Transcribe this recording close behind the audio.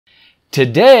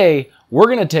Today, we're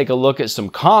going to take a look at some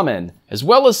common as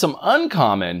well as some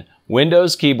uncommon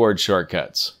Windows keyboard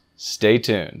shortcuts. Stay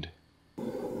tuned.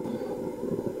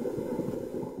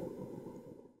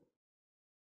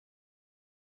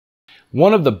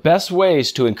 One of the best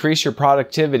ways to increase your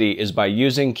productivity is by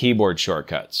using keyboard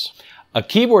shortcuts. A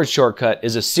keyboard shortcut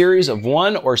is a series of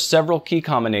one or several key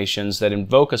combinations that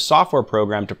invoke a software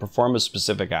program to perform a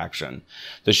specific action.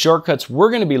 The shortcuts we're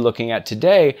going to be looking at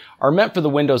today are meant for the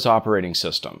Windows operating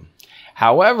system.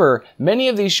 However, many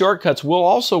of these shortcuts will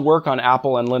also work on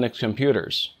Apple and Linux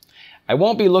computers. I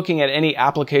won't be looking at any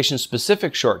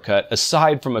application-specific shortcut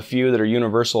aside from a few that are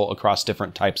universal across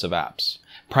different types of apps.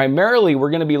 Primarily, we're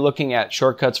going to be looking at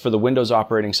shortcuts for the Windows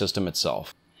operating system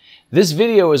itself. This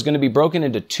video is going to be broken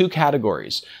into two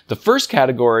categories. The first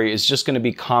category is just going to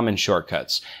be common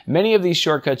shortcuts. Many of these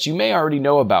shortcuts you may already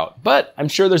know about, but I'm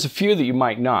sure there's a few that you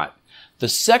might not. The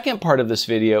second part of this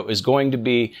video is going to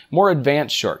be more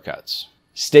advanced shortcuts.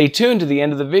 Stay tuned to the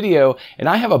end of the video, and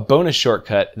I have a bonus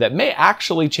shortcut that may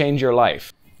actually change your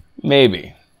life.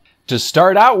 Maybe. To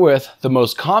start out with, the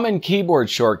most common keyboard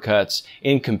shortcuts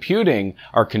in computing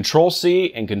are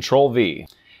Control-C and Control-V.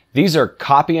 These are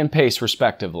copy and paste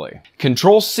respectively.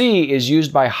 Control-C is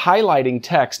used by highlighting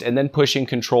text and then pushing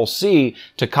Control-C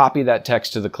to copy that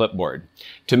text to the clipboard.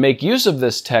 To make use of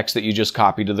this text that you just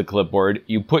copied to the clipboard,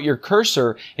 you put your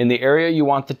cursor in the area you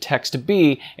want the text to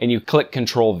be and you click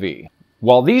Control-V.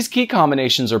 While these key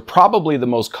combinations are probably the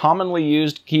most commonly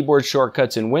used keyboard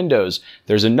shortcuts in Windows,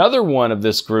 there's another one of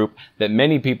this group that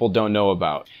many people don't know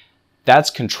about. That's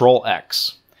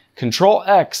Control-X.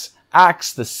 Control-X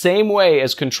acts the same way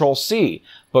as Control-C,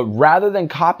 but rather than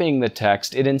copying the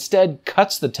text, it instead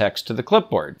cuts the text to the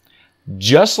clipboard.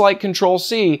 Just like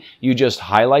Control-C, you just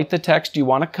highlight the text you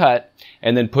want to cut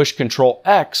and then push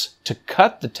Control-X to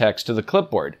cut the text to the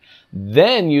clipboard.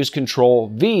 Then use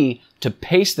Control-V to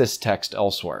paste this text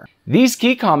elsewhere. These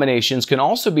key combinations can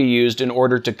also be used in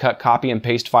order to cut copy and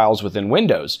paste files within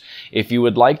Windows. If you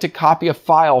would like to copy a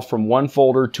file from one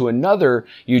folder to another,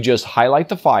 you just highlight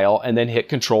the file and then hit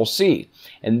Control-C.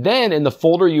 And then in the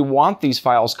folder you want these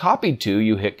files copied to,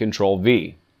 you hit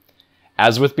Control-V.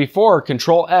 As with before,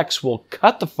 Control-X will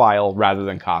cut the file rather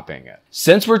than copying it.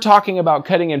 Since we're talking about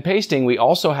cutting and pasting, we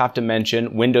also have to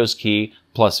mention Windows key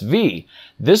plus V.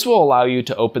 This will allow you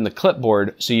to open the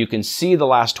clipboard so you can see the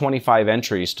last 25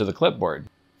 entries to the clipboard.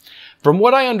 From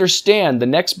what I understand, the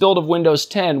next build of Windows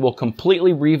 10 will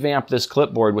completely revamp this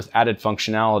clipboard with added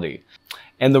functionality.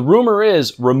 And the rumor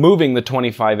is removing the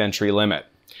 25 entry limit.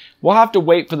 We'll have to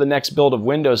wait for the next build of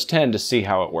Windows 10 to see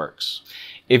how it works.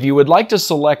 If you would like to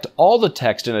select all the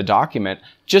text in a document,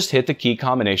 just hit the key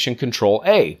combination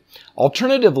Control-A.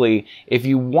 Alternatively, if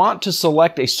you want to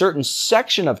select a certain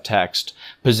section of text,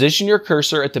 position your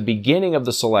cursor at the beginning of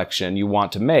the selection you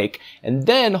want to make, and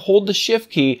then hold the Shift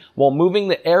key while moving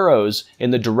the arrows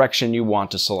in the direction you want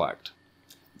to select.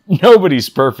 Nobody's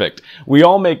perfect. We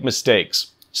all make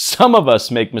mistakes. Some of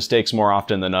us make mistakes more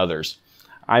often than others.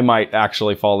 I might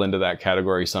actually fall into that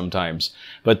category sometimes,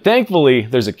 but thankfully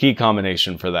there's a key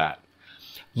combination for that.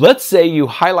 Let's say you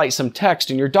highlight some text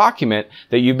in your document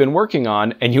that you've been working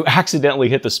on and you accidentally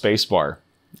hit the space bar.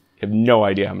 I have no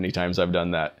idea how many times I've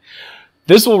done that.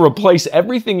 This will replace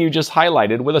everything you just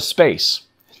highlighted with a space.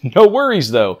 No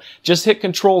worries though, just hit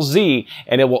Control-Z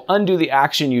and it will undo the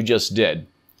action you just did.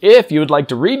 If you would like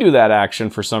to redo that action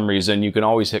for some reason, you can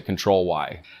always hit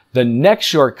Control-Y. The next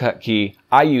shortcut key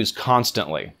I use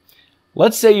constantly.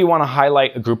 Let's say you want to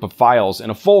highlight a group of files in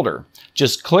a folder.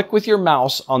 Just click with your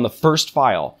mouse on the first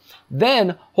file.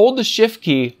 Then hold the Shift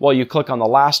key while you click on the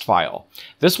last file.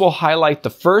 This will highlight the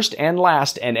first and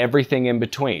last and everything in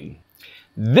between.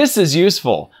 This is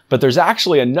useful, but there's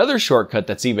actually another shortcut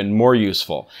that's even more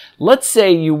useful. Let's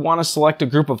say you want to select a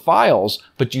group of files,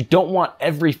 but you don't want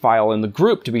every file in the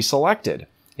group to be selected.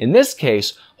 In this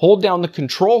case, hold down the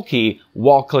Control key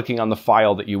while clicking on the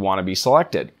file that you want to be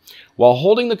selected. While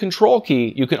holding the Control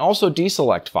key, you can also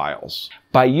deselect files.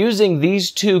 By using these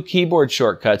two keyboard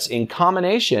shortcuts in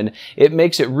combination, it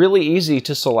makes it really easy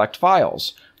to select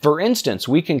files. For instance,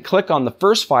 we can click on the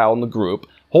first file in the group,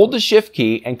 hold the Shift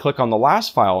key and click on the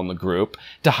last file in the group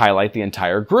to highlight the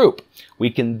entire group. We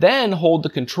can then hold the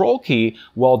Control key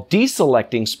while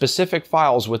deselecting specific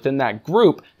files within that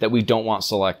group that we don't want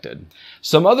selected.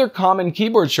 Some other common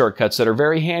keyboard shortcuts that are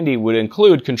very handy would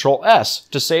include Control-S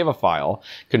to save a file,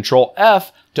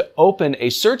 Control-F to open a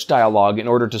search dialog in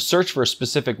order to search for a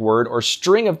specific word or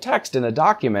string of text in a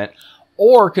document,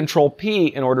 or Control-P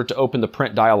in order to open the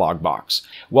print dialog box.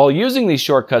 While using these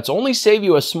shortcuts only save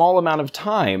you a small amount of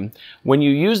time, when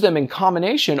you use them in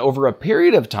combination over a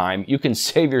period of time, you can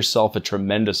save yourself a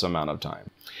tremendous amount of time.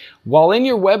 While in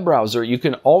your web browser, you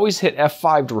can always hit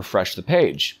F5 to refresh the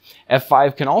page.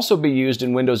 F5 can also be used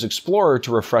in Windows Explorer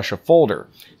to refresh a folder.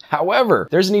 However,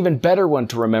 there's an even better one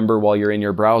to remember while you're in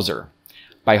your browser.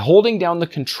 By holding down the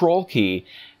Control key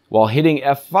while hitting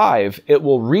F5, it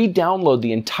will re-download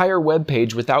the entire web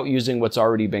page without using what's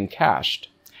already been cached.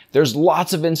 There's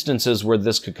lots of instances where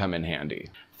this could come in handy.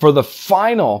 For the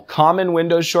final common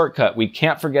Windows shortcut, we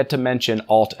can't forget to mention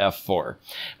Alt F4.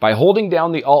 By holding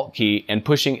down the Alt key and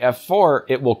pushing F4,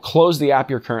 it will close the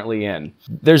app you're currently in.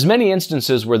 There's many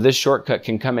instances where this shortcut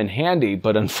can come in handy,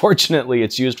 but unfortunately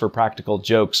it's used for practical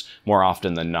jokes more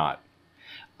often than not.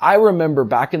 I remember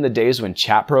back in the days when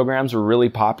chat programs were really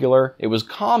popular, it was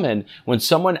common when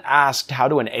someone asked how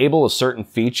to enable a certain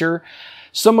feature,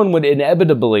 someone would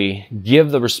inevitably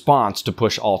give the response to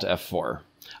push Alt F4.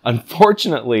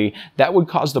 Unfortunately, that would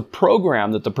cause the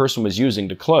program that the person was using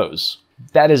to close.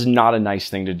 That is not a nice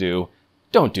thing to do.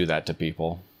 Don't do that to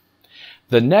people.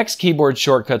 The next keyboard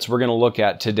shortcuts we're going to look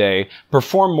at today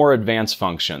perform more advanced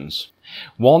functions.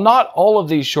 While not all of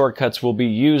these shortcuts will be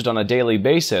used on a daily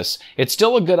basis, it's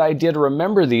still a good idea to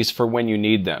remember these for when you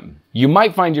need them. You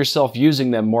might find yourself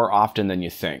using them more often than you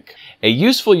think. A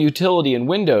useful utility in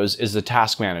Windows is the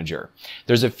Task Manager.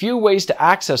 There's a few ways to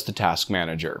access the Task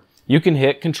Manager. You can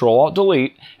hit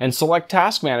Ctrl-Alt-Delete and select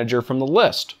Task Manager from the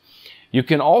list. You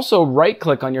can also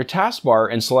right-click on your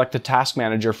taskbar and select the Task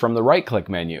Manager from the right-click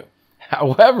menu.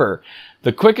 However,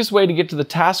 the quickest way to get to the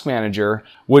Task Manager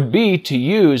would be to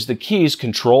use the keys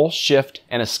Control, Shift,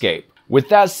 and Escape. With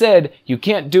that said, you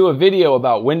can't do a video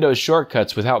about Windows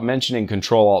shortcuts without mentioning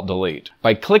Ctrl-Alt-Delete.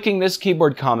 By clicking this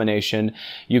keyboard combination,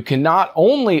 you can not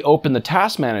only open the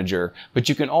Task Manager, but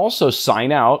you can also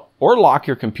sign out or lock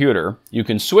your computer. You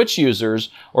can switch users,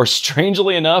 or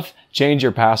strangely enough, change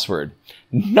your password.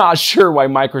 Not sure why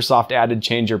Microsoft added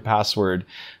change your password,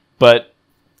 but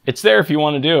it's there if you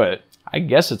want to do it. I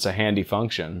guess it's a handy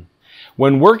function.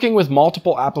 When working with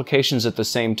multiple applications at the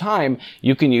same time,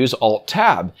 you can use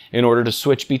Alt-Tab in order to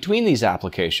switch between these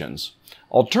applications.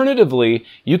 Alternatively,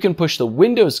 you can push the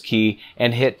Windows key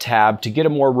and hit Tab to get a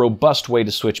more robust way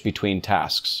to switch between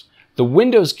tasks. The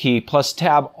Windows key plus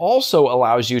Tab also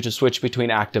allows you to switch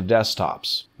between active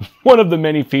desktops. One of the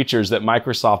many features that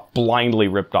Microsoft blindly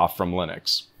ripped off from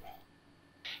Linux.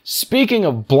 Speaking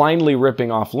of blindly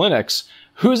ripping off Linux,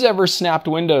 who's ever snapped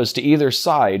windows to either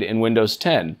side in Windows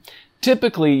 10?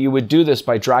 Typically, you would do this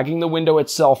by dragging the window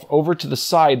itself over to the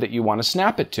side that you want to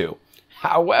snap it to.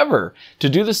 However, to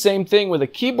do the same thing with a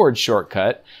keyboard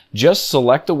shortcut, just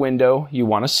select the window you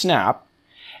want to snap,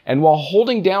 and while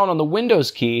holding down on the Windows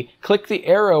key, click the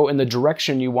arrow in the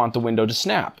direction you want the window to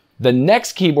snap. The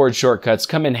next keyboard shortcuts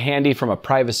come in handy from a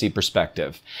privacy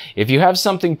perspective. If you have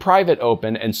something private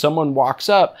open and someone walks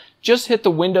up, just hit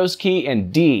the Windows key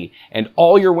and D, and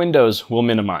all your windows will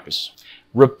minimize.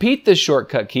 Repeat this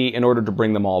shortcut key in order to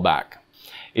bring them all back.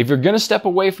 If you're going to step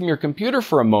away from your computer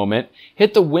for a moment,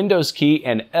 hit the Windows key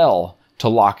and L to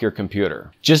lock your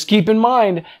computer. Just keep in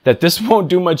mind that this won't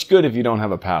do much good if you don't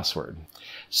have a password.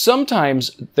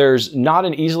 Sometimes there's not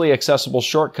an easily accessible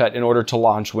shortcut in order to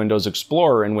launch Windows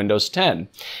Explorer in Windows 10.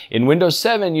 In Windows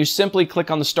 7, you simply click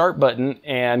on the Start button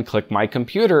and click My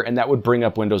Computer, and that would bring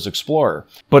up Windows Explorer.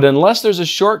 But unless there's a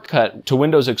shortcut to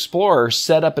Windows Explorer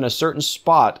set up in a certain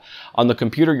spot on the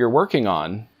computer you're working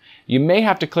on, you may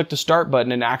have to click the Start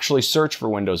button and actually search for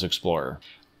Windows Explorer.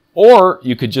 Or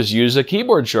you could just use a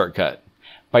keyboard shortcut.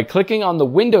 By clicking on the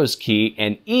Windows key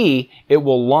and E, it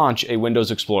will launch a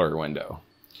Windows Explorer window.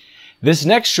 This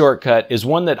next shortcut is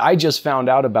one that I just found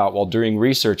out about while doing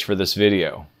research for this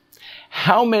video.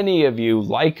 How many of you,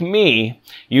 like me,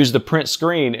 use the print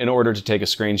screen in order to take a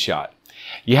screenshot?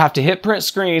 You have to hit print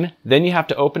screen, then you have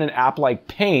to open an app like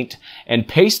Paint and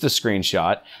paste the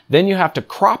screenshot, then you have to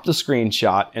crop the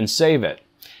screenshot and save it.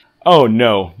 Oh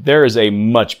no, there is a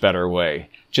much better way.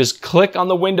 Just click on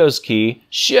the Windows key,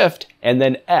 Shift, and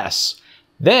then S.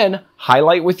 Then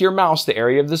highlight with your mouse the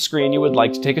area of the screen you would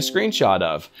like to take a screenshot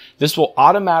of. This will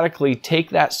automatically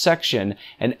take that section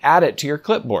and add it to your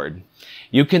clipboard.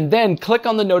 You can then click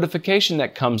on the notification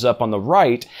that comes up on the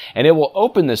right and it will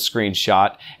open this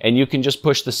screenshot, and you can just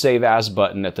push the Save As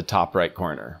button at the top right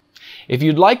corner. If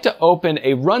you'd like to open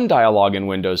a Run dialog in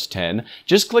Windows 10,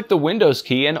 just click the Windows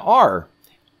key and R.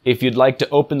 If you'd like to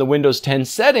open the Windows 10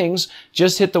 settings,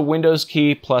 just hit the Windows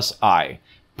key plus I.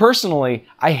 Personally,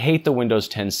 I hate the Windows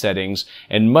 10 settings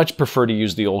and much prefer to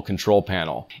use the old control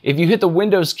panel. If you hit the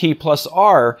Windows key plus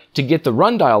R to get the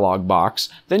Run dialog box,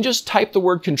 then just type the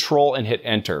word Control and hit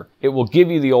Enter. It will give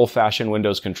you the old-fashioned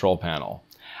Windows control panel.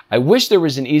 I wish there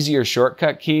was an easier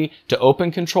shortcut key to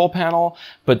open Control Panel,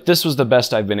 but this was the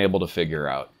best I've been able to figure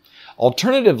out.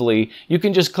 Alternatively, you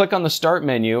can just click on the Start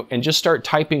menu and just start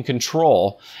typing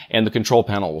Control, and the control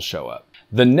panel will show up.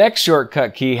 The next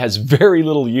shortcut key has very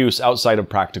little use outside of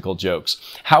practical jokes.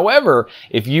 However,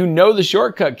 if you know the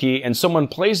shortcut key and someone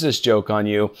plays this joke on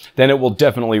you, then it will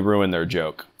definitely ruin their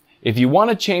joke. If you want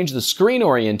to change the screen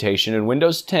orientation in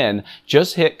Windows 10,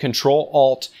 just hit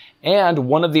Control-Alt and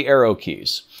one of the arrow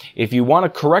keys. If you want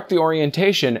to correct the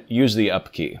orientation, use the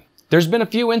Up key. There's been a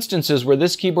few instances where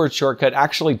this keyboard shortcut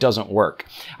actually doesn't work.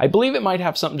 I believe it might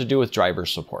have something to do with driver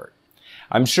support.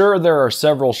 I'm sure there are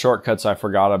several shortcuts I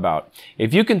forgot about.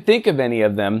 If you can think of any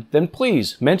of them, then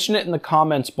please mention it in the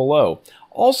comments below.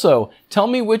 Also, tell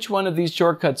me which one of these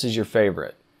shortcuts is your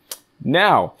favorite.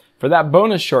 Now, for that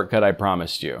bonus shortcut I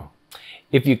promised you.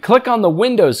 If you click on the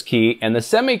Windows key and the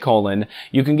semicolon,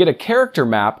 you can get a character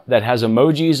map that has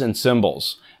emojis and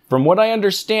symbols. From what I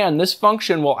understand, this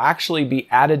function will actually be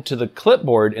added to the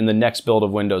clipboard in the next build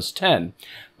of Windows 10.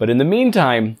 But in the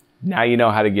meantime, now you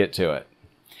know how to get to it.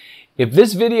 If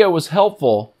this video was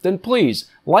helpful, then please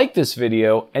like this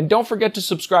video and don't forget to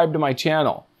subscribe to my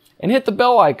channel. And hit the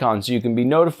bell icon so you can be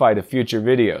notified of future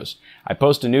videos. I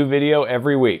post a new video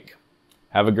every week.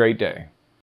 Have a great day.